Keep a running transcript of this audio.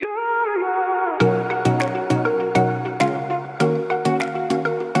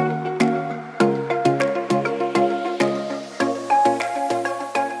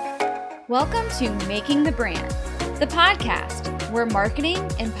Welcome to Making the Brand, the podcast where marketing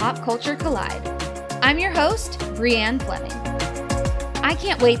and pop culture collide. I'm your host, Brianne Fleming. I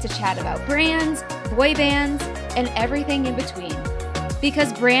can't wait to chat about brands, boy bands, and everything in between.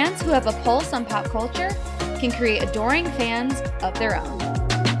 Because brands who have a pulse on pop culture can create adoring fans of their own.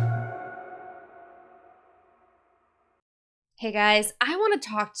 Hey guys, I want to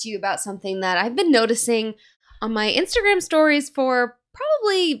talk to you about something that I've been noticing on my Instagram stories for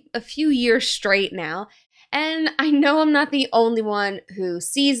probably a few years straight now. And I know I'm not the only one who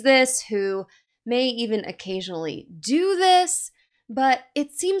sees this, who may even occasionally do this, but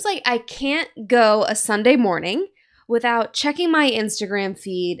it seems like I can't go a Sunday morning without checking my Instagram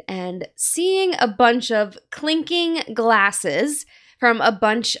feed and seeing a bunch of clinking glasses from a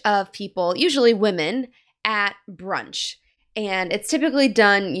bunch of people, usually women, at brunch. And it's typically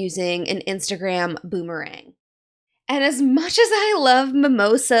done using an Instagram boomerang. And as much as I love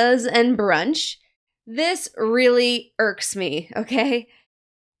mimosas and brunch, this really irks me, okay?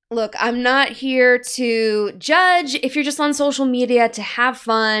 Look, I'm not here to judge. If you're just on social media to have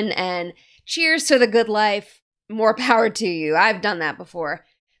fun and cheers to the good life, more power to you. I've done that before.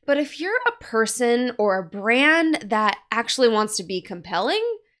 But if you're a person or a brand that actually wants to be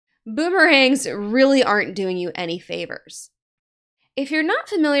compelling, boomerangs really aren't doing you any favors. If you're not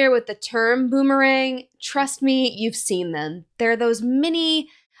familiar with the term boomerang, trust me, you've seen them. They're those mini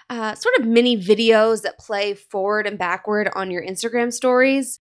videos that play forward and backward on your Instagram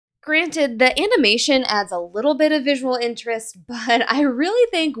stories. Granted, the animation adds a little bit of visual interest, but I really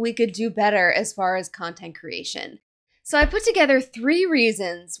think we could do better as far as content creation. So I put together 3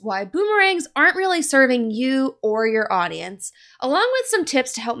 reasons why boomerangs aren't really serving you or your audience, along with some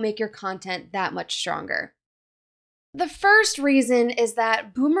tips to help make your content that much stronger. The first reason is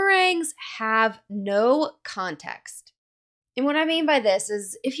that boomerangs have no context. And what I mean by this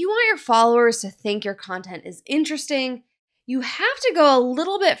is if you want your followers to think your content is interesting, you have to go a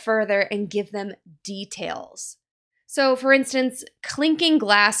little bit further and give them details. So for instance, clinking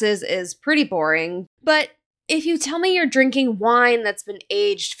glasses is pretty boring, but if you tell me you're drinking wine that's been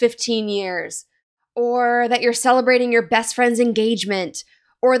aged 15 years, or that you're celebrating your best friend's engagement,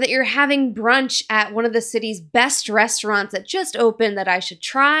 or that you're having brunch at one of the city's best restaurants that just opened that I should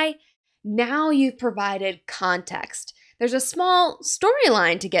try, now you've provided context. There's a small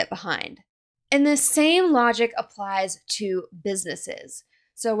storyline to get behind. And the same logic applies to businesses.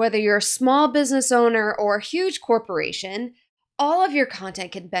 So whether you're a small business owner or a huge corporation, all of your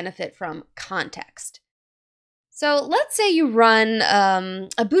content can benefit from context. So let's say you run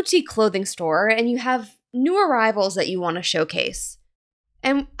a boutique clothing store and you have new arrivals that you want to showcase.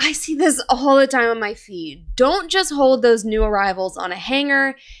 And I see this all the time on my feed. Don't just hold those new arrivals on a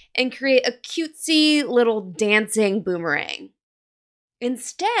hanger and create a cutesy little dancing boomerang.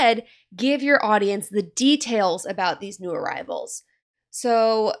 Instead, give your audience the details about these new arrivals.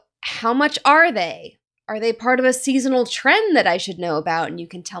 So, how much are they? Are they part of a seasonal trend that I should know about and you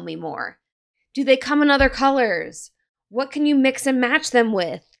can tell me more? Do they come in other colors? What can you mix and match them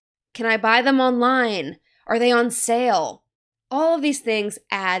with? Can I buy them online? Are they on sale? All of these things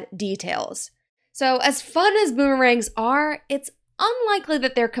add details. So as fun as boomerangs are, it's unlikely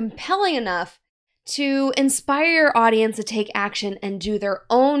that they're compelling enough to inspire your audience to take action and do their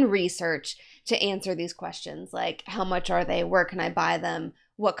own research to answer these questions, like how much are they, where can I buy them,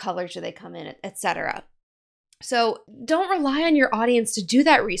 what colors do they come in, etc. So don't rely on your audience to do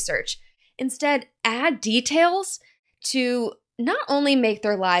that research. Instead, add details to not only make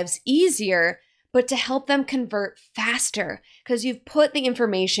their lives easier, but to help them convert faster because you've put the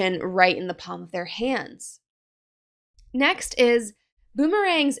information right in the palm of their hands. Next is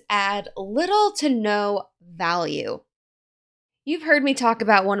boomerangs add little to no value. You've heard me talk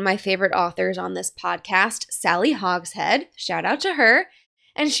about one of my favorite authors on this podcast, Sally Hogshead. Shout out to her.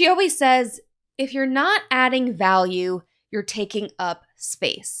 And she always says, if you're not adding value, you're taking up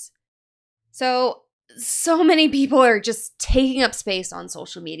space. So many people are just taking up space on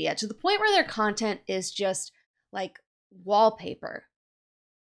social media to the point where their content is just like wallpaper.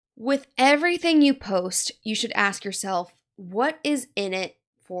 With everything you post, you should ask yourself, what is in it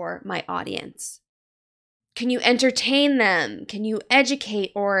for my audience? Can you entertain them? Can you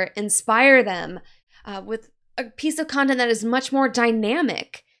educate or inspire them with a piece of content that is much more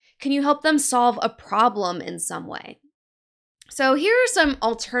dynamic? Can you help them solve a problem in some way? So here are some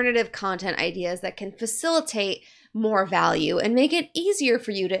alternative content ideas that can facilitate more value and make it easier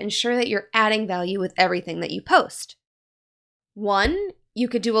for you to ensure that you're adding value with everything that you post. 1, you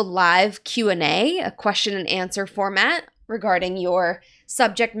could do a live Q&A, a question and answer format regarding your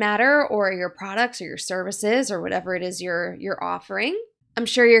subject matter or your products or your services or whatever it is you're offering. I'm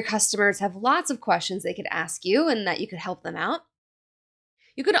sure your customers have lots of questions they could ask you and that you could help them out.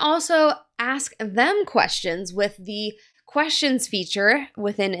 You could also ask them questions with the questions feature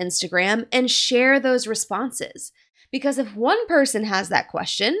within Instagram and share those responses. Because if one person has that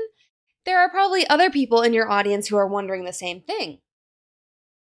question, there are probably other people in your audience who are wondering the same thing.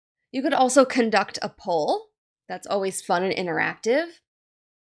 You could also conduct a poll. That's always fun and interactive.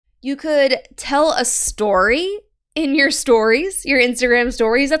 You could tell a story in your stories, your Instagram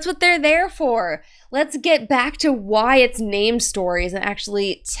stories. That's what they're there for. Let's get back to why it's named stories and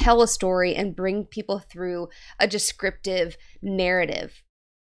actually tell a story and bring people through a descriptive narrative.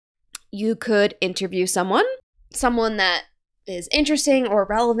 You could interview someone that is interesting or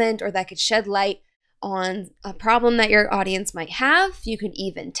relevant or that could shed light on a problem that your audience might have. You could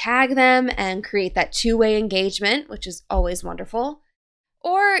even tag them and create that two-way engagement, which is always wonderful.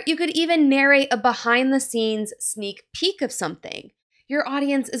 Or you could even narrate a behind-the-scenes sneak peek of something. Your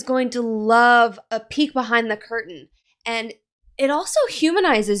audience is going to love a peek behind the curtain. And it also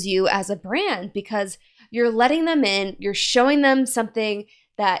humanizes you as a brand because you're letting them in, you're showing them something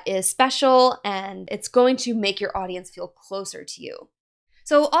that is special, and it's going to make your audience feel closer to you.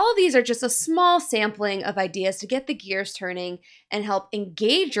 So all of these are just a small sampling of ideas to get the gears turning and help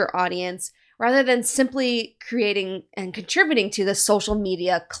engage your audience rather than simply creating and contributing to the social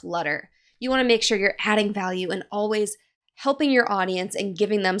media clutter. You want to make sure you're adding value and always helping your audience and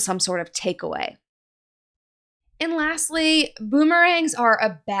giving them some sort of takeaway. And lastly, boomerangs are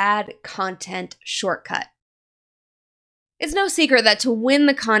a bad content shortcut. It's no secret that to win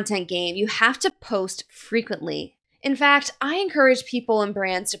the content game, you have to post frequently. In fact, I encourage people and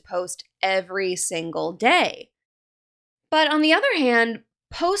brands to post every single day. But on the other hand,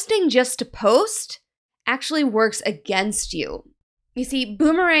 posting just to post actually works against you. You see,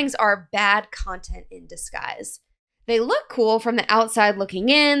 boomerangs are bad content in disguise. They look cool from the outside looking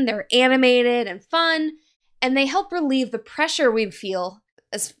in, they're animated and fun, and they help relieve the pressure we feel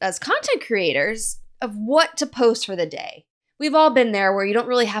as content creators of what to post for the day. We've all been there where you don't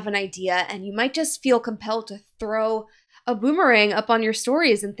really have an idea and you might just feel compelled to throw a boomerang up on your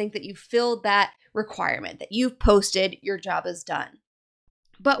stories and think that you've filled that requirement, that you've posted, your job is done.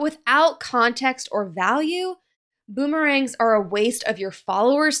 But without context or value, boomerangs are a waste of your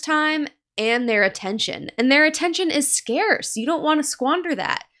followers' time and their attention. And their attention is scarce. You don't want to squander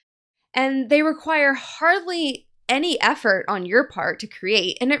that. And they require hardly any effort on your part to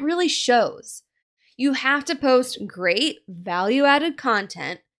create, and it really shows. You have to post great, value-added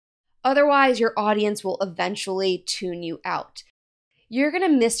content, otherwise your audience will eventually tune you out. You're going to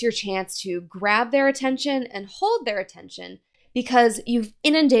miss your chance to grab their attention and hold their attention because you've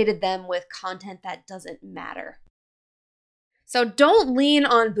inundated them with content that doesn't matter. So don't lean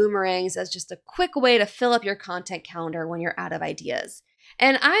on boomerangs as just a quick way to fill up your content calendar when you're out of ideas.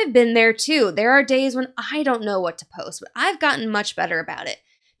 And I've been there too. There are days when I don't know what to post, but I've gotten much better about it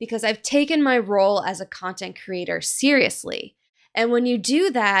because I've taken my role as a content creator seriously. And when you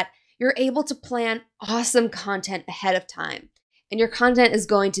do that, you're able to plan awesome content ahead of time. And your content is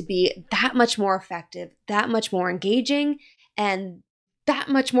going to be that much more effective, that much more engaging, and that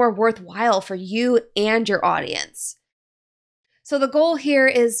much more worthwhile for you and your audience. So the goal here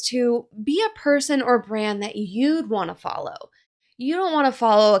is to be a person or brand that you'd want to follow. You don't want to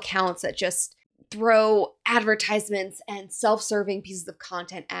follow accounts that just throw advertisements and self-serving pieces of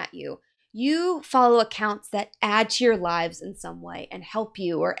content at you. You follow accounts that add to your lives in some way and help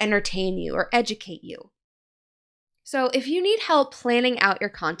you or entertain you or educate you. So if you need help planning out your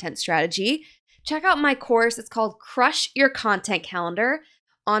content strategy, check out my course. It's called Crush Your Content Calendar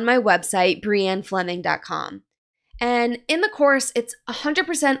on my website, briannefleming.com. And in the course, it's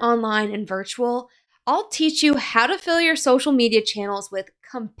 100% online and virtual. I'll teach you how to fill your social media channels with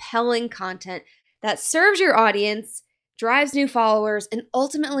compelling content that serves your audience, drives new followers, and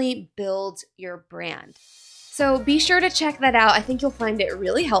ultimately builds your brand. So be sure to check that out. I think you'll find it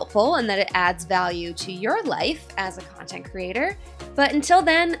really helpful and that it adds value to your life as a content creator. But until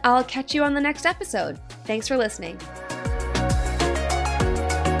then, I'll catch you on the next episode. Thanks for listening.